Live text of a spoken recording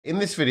In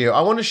this video,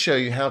 I want to show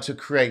you how to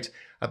create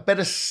a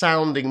better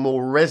sounding,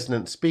 more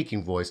resonant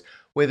speaking voice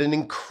with an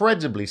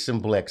incredibly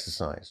simple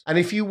exercise. And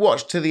if you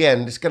watch to the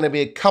end, it's going to be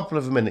a couple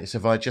of minutes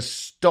if I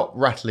just stop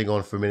rattling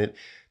on for a minute,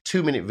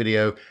 2-minute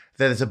video.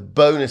 There's a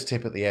bonus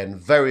tip at the end,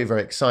 very,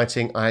 very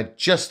exciting. I had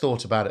just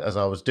thought about it as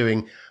I was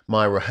doing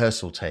my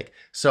rehearsal take.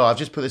 So I've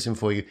just put this in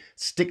for you.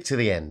 Stick to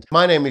the end.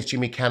 My name is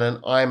Jimmy Cannon.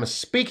 I am a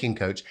speaking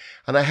coach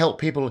and I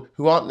help people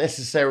who aren't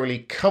necessarily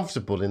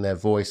comfortable in their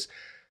voice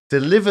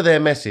deliver their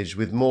message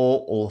with more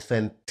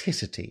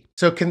authenticity.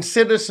 So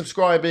consider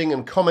subscribing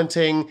and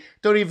commenting.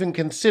 Don't even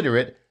consider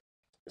it.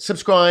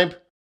 Subscribe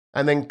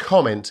and then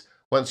comment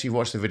once you've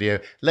watched the video.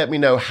 Let me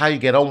know how you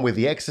get on with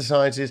the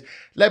exercises.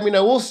 Let me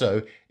know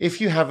also if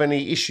you have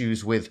any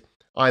issues with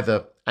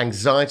either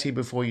anxiety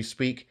before you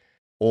speak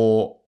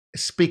or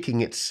speaking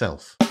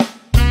itself.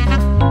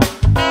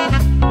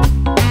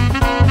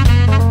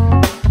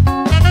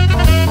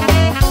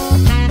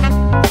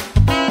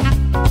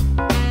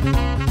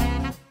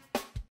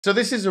 So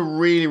this is a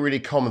really, really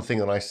common thing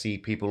that I see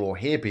people or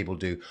hear people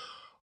do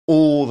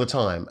all the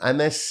time. And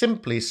they're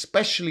simply,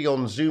 especially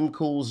on Zoom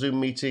calls, Zoom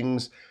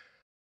meetings,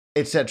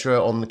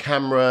 etc., on the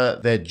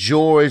camera, their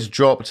jaw is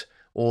dropped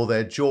or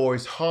their jaw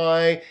is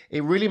high.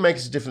 It really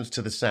makes a difference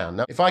to the sound.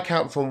 Now, if I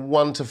count from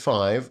 1 to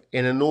 5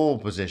 in a normal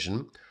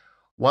position,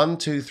 1,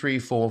 2, 3,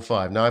 4,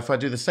 5. Now, if I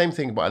do the same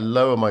thing, but I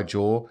lower my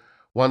jaw,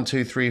 1,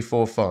 2, 3,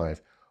 4,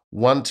 5.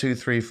 1, 2,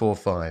 3, 4,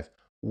 5.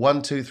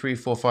 1, 2, 3,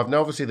 4, 5. Now,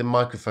 obviously, the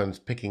microphone's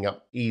picking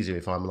up easier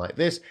if I'm like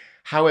this.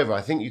 However,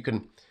 I think you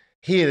can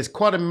hear there's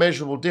quite a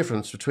measurable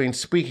difference between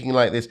speaking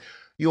like this.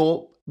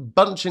 You're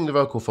bunching the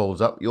vocal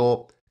folds up.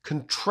 You're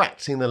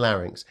contracting the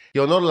larynx.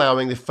 You're not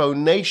allowing the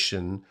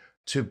phonation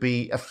to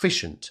be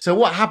efficient. So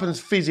what happens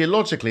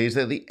physiologically is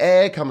that the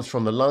air comes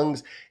from the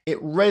lungs.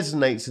 It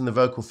resonates in the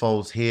vocal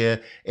folds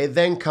here. It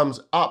then comes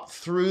up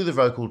through the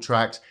vocal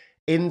tract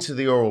into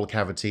the oral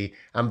cavity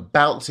and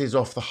bounces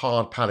off the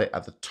hard palate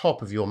at the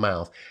top of your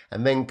mouth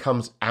and then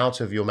comes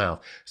out of your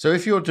mouth. So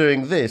if you're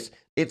doing this,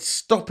 it's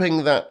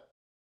stopping that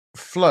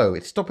flow.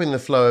 It's stopping the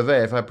flow of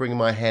air. If I bring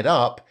my head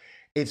up,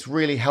 it's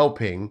really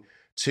helping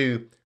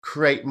to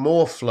create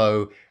more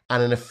flow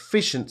and an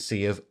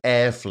efficiency of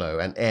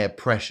airflow and air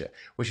pressure,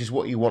 which is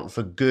what you want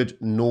for good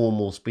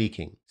normal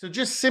speaking. So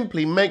just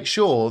simply make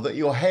sure that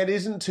your head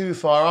isn't too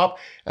far up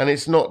and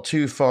it's not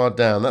too far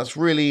down. That's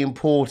really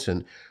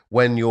important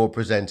when you're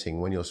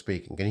presenting, when you're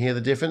speaking. Can you hear the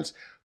difference?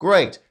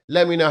 Great.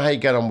 Let me know how you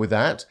get on with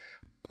that.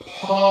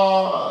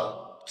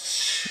 Part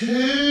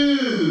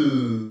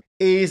 2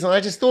 is, and I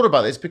just thought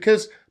about this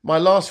because my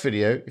last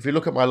video, if you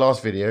look at my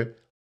last video,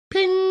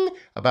 ping,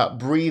 about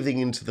breathing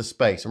into the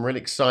space. I'm really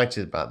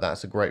excited about that.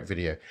 It's a great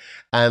video.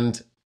 And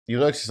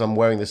you'll notice I'm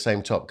wearing the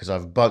same top because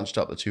I've bunched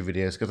up the two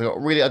videos because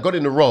I got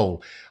in a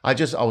roll. I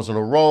was on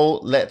a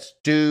roll. Let's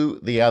do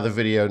the other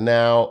video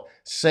now.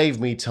 Save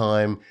me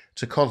time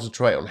to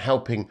concentrate on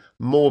helping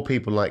more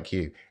people like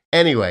you.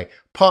 Anyway,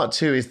 part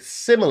 2 is a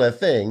similar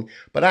thing,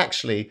 but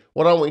actually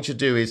what I want you to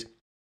do is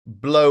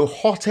blow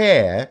hot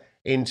air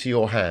into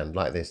your hand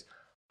like this.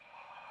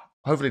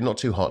 Hopefully not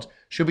too hot.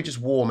 Should be just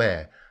warm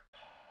air.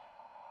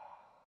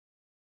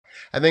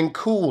 And then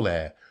cool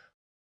air.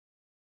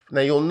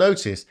 Now you'll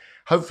notice,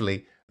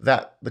 hopefully,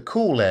 that the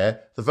cool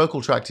air, the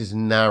vocal tract is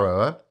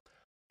narrower.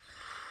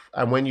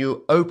 And when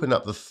you open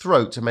up the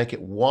throat to make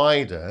it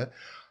wider,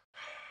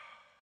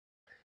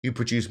 you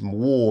produce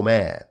warm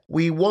air.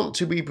 We want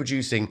to be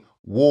producing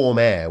warm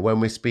air when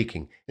we're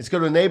speaking. It's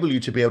going to enable you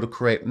to be able to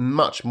create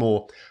much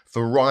more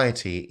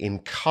variety in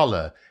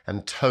color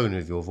and tone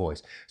of your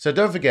voice. So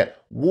don't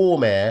forget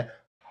warm air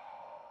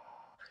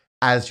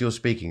as you're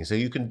speaking. So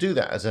you can do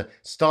that as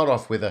start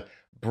off with a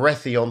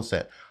breathy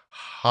onset.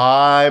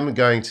 I'm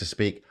going to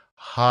speak.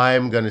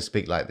 I'm going to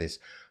speak like this.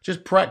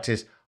 Just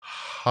practice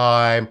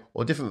I'm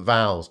or different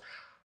vowels.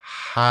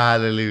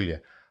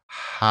 Hallelujah.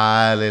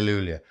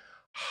 Hallelujah.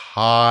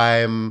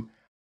 I'm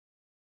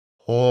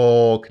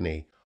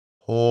Orkney.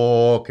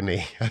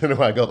 Orkney. I don't know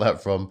where I got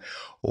that from.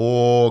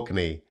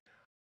 Orkney.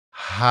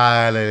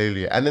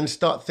 Hallelujah. And then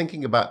start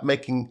thinking about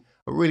making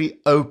a really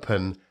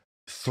open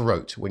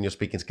throat when you're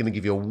speaking. It's going to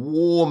give you a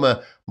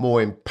warmer,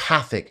 more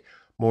empathic,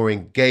 more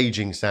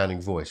engaging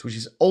sounding voice, which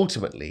is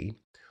ultimately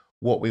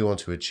what we want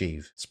to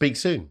achieve. Speak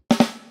soon.